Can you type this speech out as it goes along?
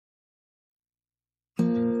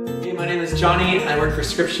Hey, my name is Johnny. I work for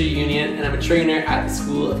Scripture Union and I'm a trainer at the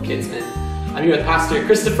School of KidsMin. I'm here with Pastor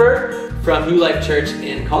Christopher from New Life Church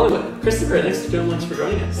in Collingwood. Christopher, thanks for joining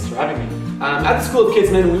us. Thanks for having me. At the School of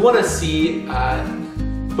KidsMin, we want to see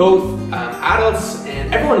both adults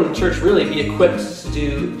and everyone in the church really be equipped to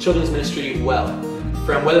do children's ministry well,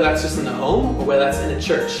 from whether that's just in the home or whether that's in a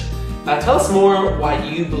church. Tell us more why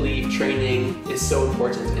you believe training is so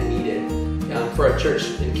important and needed for a church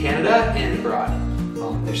in Canada and abroad.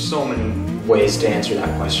 Well, there's so many ways to answer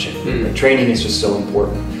that question. Like, training is just so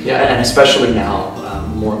important, Yeah. and especially now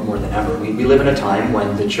more than ever. We live in a time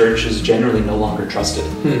when the church is generally no longer trusted.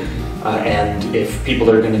 And if people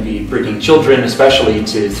are going to be bringing children, especially,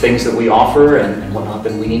 to things that we offer and whatnot,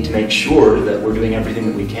 then we need to make sure that we're doing everything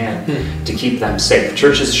that we can to keep them safe.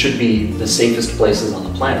 Churches should be the safest places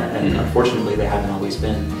on the planet, and unfortunately they haven't always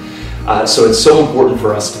been. So it's so important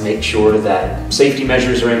for us to make sure that safety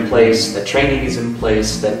measures are in place, that training is in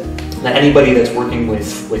place, that anybody that's working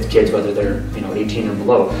with kids, whether they're 18 or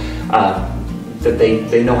below, that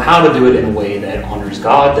they know how to do it in a way that honors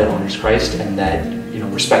God, that honors Christ, and that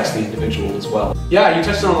respects the individual as well. Yeah, you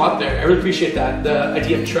touched on a lot there. I really appreciate that. The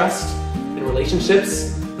idea of trust and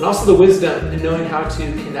relationships, and also the wisdom in knowing how to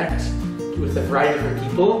connect with a variety of different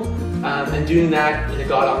people, and doing that in a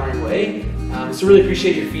God-honoring way. So really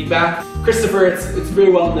appreciate your feedback. Christopher, it's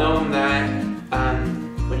very well known that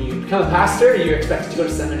when you become a pastor, you're expected to go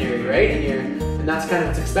to seminary, right? And that's kind of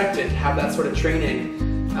what's expected, to have that sort of training.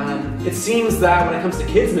 It seems that when it comes to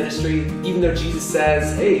kids ministry, even though Jesus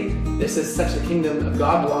says, hey, this is such the kingdom of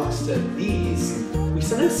God belongs to these, we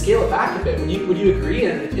sometimes scale it back a bit. Would you agree?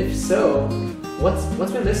 And if so,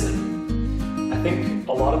 what's been missing? I think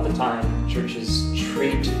a lot of the time churches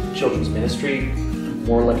treat children's ministry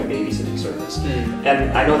more like a babysitting service.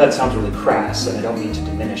 And I know that sounds really crass, and I don't mean to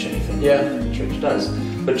diminish anything that the church does,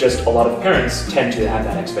 but just a lot of parents tend to have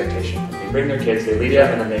that expectation. They bring their kids, they leave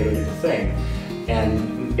them, and then they go do the thing.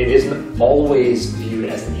 And it isn't always viewed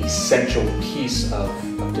as an essential piece of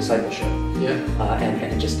discipleship. And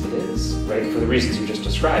it is, right? For the reasons you just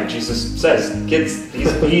described. Jesus says, kids,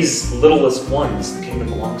 these littlest ones, the kingdom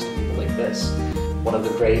belongs to people like this. One of the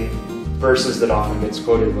great verses that often gets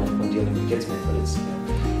quoted when dealing with KidsMin, but it's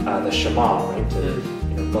the Shema, right? To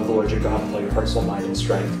love the Lord your God with all your heart, soul, mind, and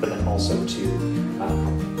strength, but then also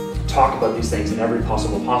to talk about these things in every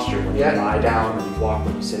possible posture, when you lie down, when you walk,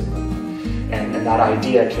 when you sit, and that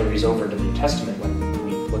idea carries over to the New Testament when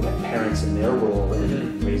we look at parents and their role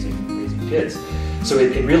in raising kids. So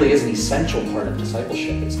it really is an essential part of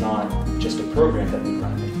discipleship. It's not just a program that we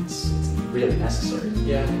run, it's really necessary.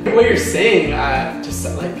 Yeah. What you're saying,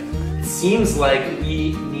 it seems like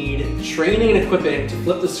we need training and equipping to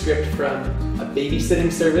flip the script from a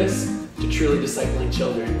babysitting service to truly discipling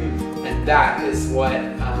children. And that is what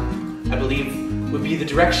I believe would be the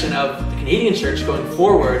direction of the Canadian church going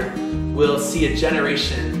forward. We'll see a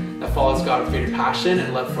generation that follows God with greater passion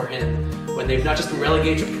and love for Him, when they've not just been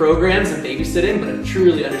relegated to programs and babysitting, but have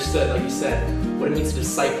truly understood, like you said, what it means to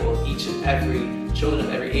disciple each and every children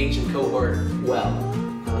of every age and cohort well.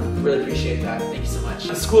 Really appreciate that. Thank you so much.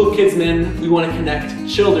 At School of KidsMin, we want to connect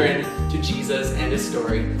children to Jesus and His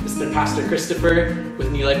story. This has been Pastor Christopher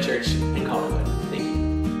with New Life Church in Collingwood.